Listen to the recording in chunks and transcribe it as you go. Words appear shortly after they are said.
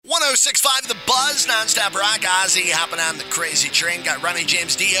106.5 The Buzz, nonstop rock. Ozzy hopping on the crazy train. Got Ronnie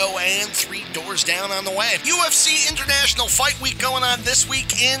James Dio and Three Doors Down on the way. UFC International Fight Week going on this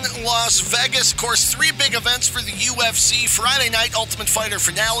week in Las Vegas. Of course, three big events for the UFC. Friday night, Ultimate Fighter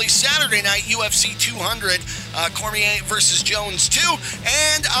finale. Saturday night, UFC 200, Cormier versus Jones 2.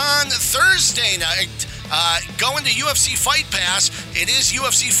 And on Thursday night, going to UFC Fight Pass, it is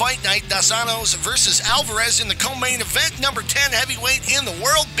UFC Fight Night, Dos Anjos versus Alvarez in the co-main event, number 10 heavyweight in the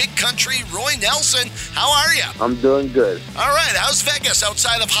world, Big Country, Roy Nelson. How are you? I'm doing good. All right, how's Vegas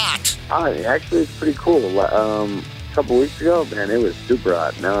outside of hot? Actually, it's pretty cool. A couple weeks ago, man, it was super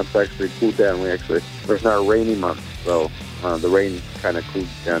hot. Now it's actually cooled down. We're in our rainy month, so the rain kind of cooled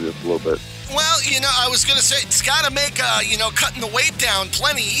down just a little bit. Well, I was going to say, it's got to make, cutting the weight down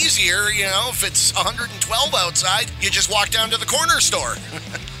plenty easier. If it's 112 outside, you just walk down to the corner store.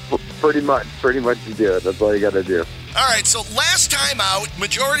 Pretty much you do it. That's all you got to do. All right, so last time out,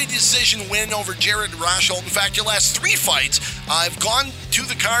 majority decision win over Jared Rosholt. In fact, your last three fights, I've gone to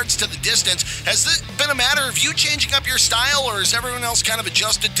the cards to the distance. Has this been a matter of you changing up your style, or has everyone else kind of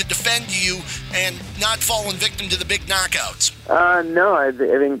adjusted to defend you and not falling victim to the big knockouts? No, I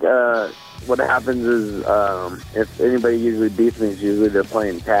think what happens is if anybody usually beats me, it's usually they're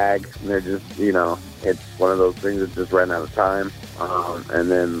playing tag, and they're just, it's one of those things that just ran out of time.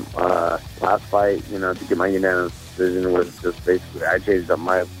 And then last fight, to get my unanimous decision was just basically I changed up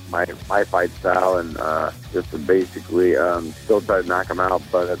my fight style and just to basically still try to knock him out,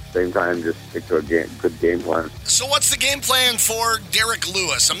 but at the same time just stick to a good game plan. So what's the game plan for Derek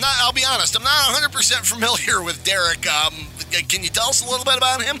Lewis? I'll be honest, I'm not 100% familiar with Derek. Can you tell us a little bit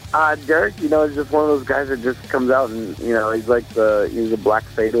about him? Derek, is just one of those guys that just comes out and, he's like he's a black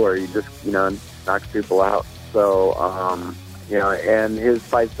Fedor. He just, knocks people out. So, and his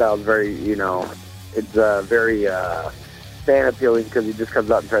fight style is very, it's very fan appealing because he just comes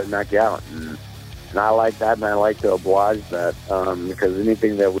out and tries to knock you out. And I like that, and I like to oblige that because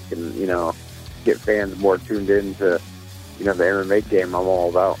anything that we can, get fans more tuned into, the MMA game, I'm all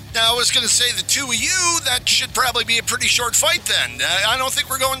about. Now, I was going to say, the two of you, that should probably be a pretty short fight then. I don't think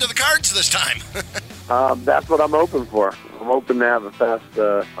we're going to the cards this time. That's what I'm hoping for. I'm hoping to have a fast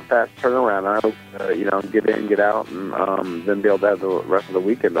turnaround. I hope, get in, get out, and then be able to have the rest of the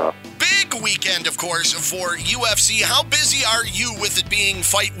weekend off. Big weekend, of course, for UFC. How busy are you with it being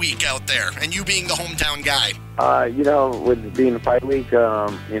fight week out there, and you being the hometown guy? With being fight week,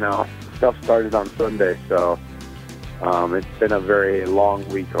 stuff started on Sunday, so it's been a very long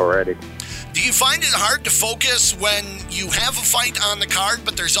week already. Do you find it hard to focus when you have a fight on the card,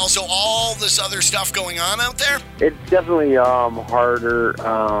 but there's also all this other stuff going on out there? It's definitely harder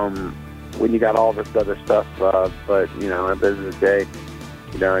when you got all this other stuff, but, at the end of the day,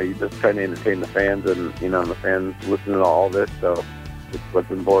 you're just trying to entertain the fans, and, the fans listen to all this, so it's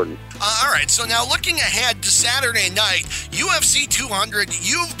what's important. All right, so now looking ahead to Saturday night, UFC 200,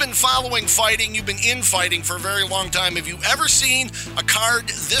 you've been following fighting, you've been infighting for a very long time. Have you ever seen a card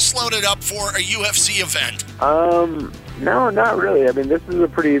this loaded up for a UFC event? No, not really. I mean, this is a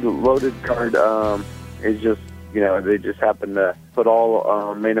pretty loaded card. It's just, they just happen to put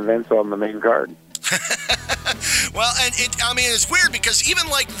all main events on the main card. Well, and it's weird because even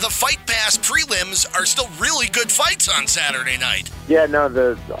like the Fight Pass prelims are still really good fights on Saturday night. Yeah, no,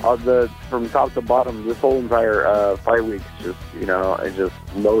 the from top to bottom, this whole entire fight week is just, it's just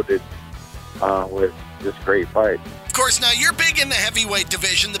loaded with just great fights. Of course, now you're big in the heavyweight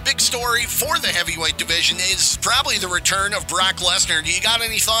division. The big story for the heavyweight division is probably the return of Brock Lesnar. Do you got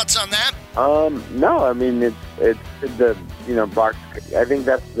any thoughts on that? No, I mean, it's the, Brock, I think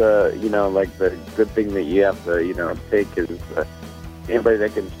that's the, the good thing that you have to, take is anybody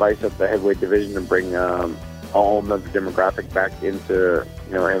that can spice up the heavyweight division and bring a whole nother demographic back into,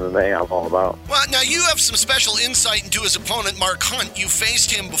 MMA, I'm all about. Well, now you have some special insight into his opponent, Mark Hunt. You faced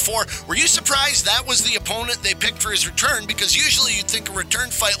him before. Were you surprised that was the opponent they picked for his return? Because usually you'd think a return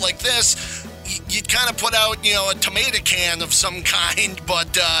fight like this, you'd kind of put out, a tomato can of some kind,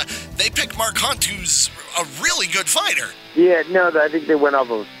 but they picked Mark Hunt, who's a really good fighter. Yeah, no, I think they went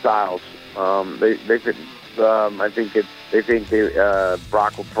off of styles. They could, I think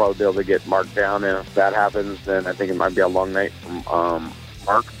Brock will probably be able to get Mark down, and if that happens, then I think it might be a long night from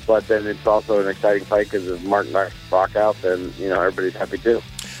Mark. But then it's also an exciting fight because if Mark knocks Brock out, then everybody's happy too.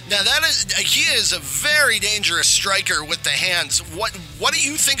 Now he is a very dangerous striker with the hands. What do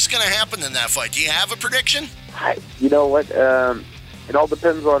you think's going to happen in that fight? Do you have a prediction? You know what? It all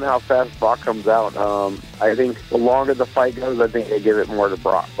depends on how fast Brock comes out. I think the longer the fight goes, I think they give it more to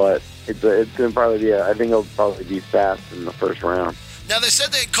Brock. But it's going to probably be I think it'll probably be fast in the first round. Now, they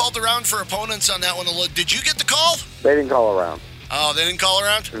said they called around for opponents on that one. Did you get the call? They didn't call around. Oh, they didn't call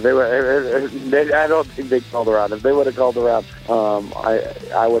around? I don't think they called around. If they would have called around,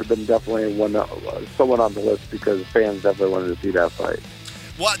 I would have been definitely someone on the list because fans definitely wanted to see that fight.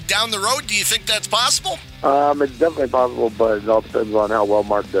 What, down the road, do you think that's possible? It's definitely possible, but it all depends on how well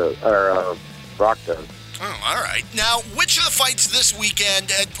Mark does, or Brock does. Oh, all right. Now, which of the fights this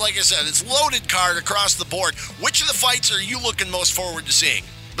weekend, and like I said, it's loaded card across the board, which of the fights are you looking most forward to seeing?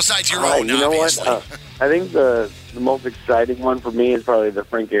 Besides your own, you know obviously. What? I think the most exciting one for me is probably the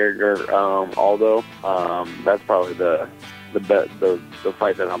Frank Edgar Aldo. That's probably the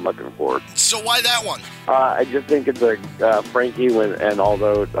fight that I'm looking for. So why that one? I just think it's Frankie and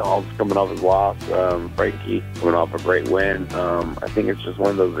Aldo's coming off his loss. Frankie coming off a great win. I think it's just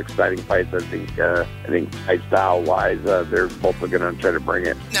one of those exciting fights. I think fight style wise, they're both going to try to bring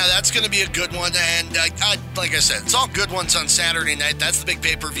it. Now that's going to be a good one, and like I said, it's all good ones on Saturday night. That's the big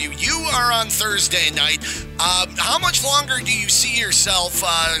pay-per-view. You are on Thursday night. How much longer do you see yourself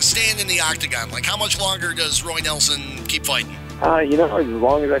staying in the octagon? Like, how much longer does Roy Nelson keep fighting? As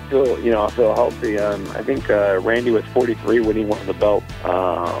long as I feel healthy. I think Randy was 43 when he won the belt.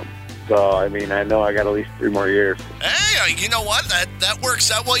 So, I know I got at least 3 more years. Hey, you know what? That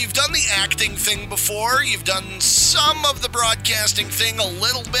works out. Well, you've done the acting thing before. You've done some of the broadcasting thing a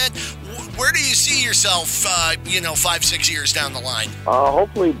little bit. Where do you see yourself, 5-6 years down the line?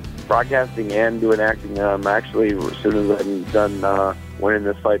 Hopefully broadcasting and doing acting. Actually, as soon as I'm done winning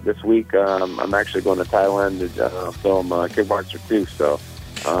this fight this week, I'm actually going to Thailand to film Kickboxer 2. So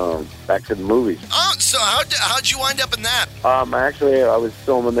back to the movies. Oh, so how'd you wind up in that? I was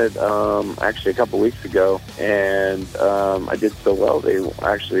filming it a couple weeks ago, and I did so well. They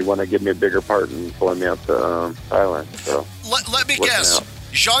actually want to give me a bigger part and pulling me out to Thailand. So let me guess,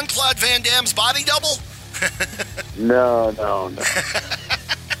 Jean-Claude Van Damme's body double? No.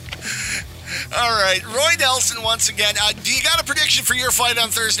 All right, Roy Nelson once again. Do you got a prediction for your fight on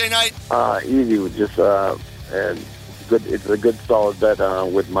Thursday night? Easy, with just and it's a good solid bet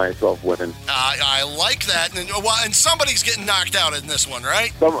with myself winning. I like that, and somebody's getting knocked out in this one,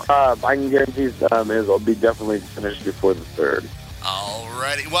 right? I can guarantee it'll be definitely finished before the third.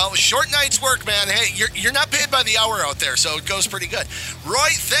 Alrighty. Well, short night's work, man. Hey, you're not paid by the hour out there, so it goes pretty good. Roy,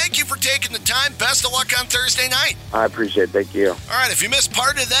 thank you for taking the time. Best of luck on Thursday night. I appreciate it. Thank you. All right, if you missed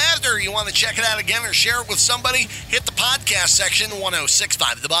part of that or you want to check it out again or share it with somebody, hit the podcast section,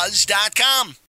 1065thebuzz.com.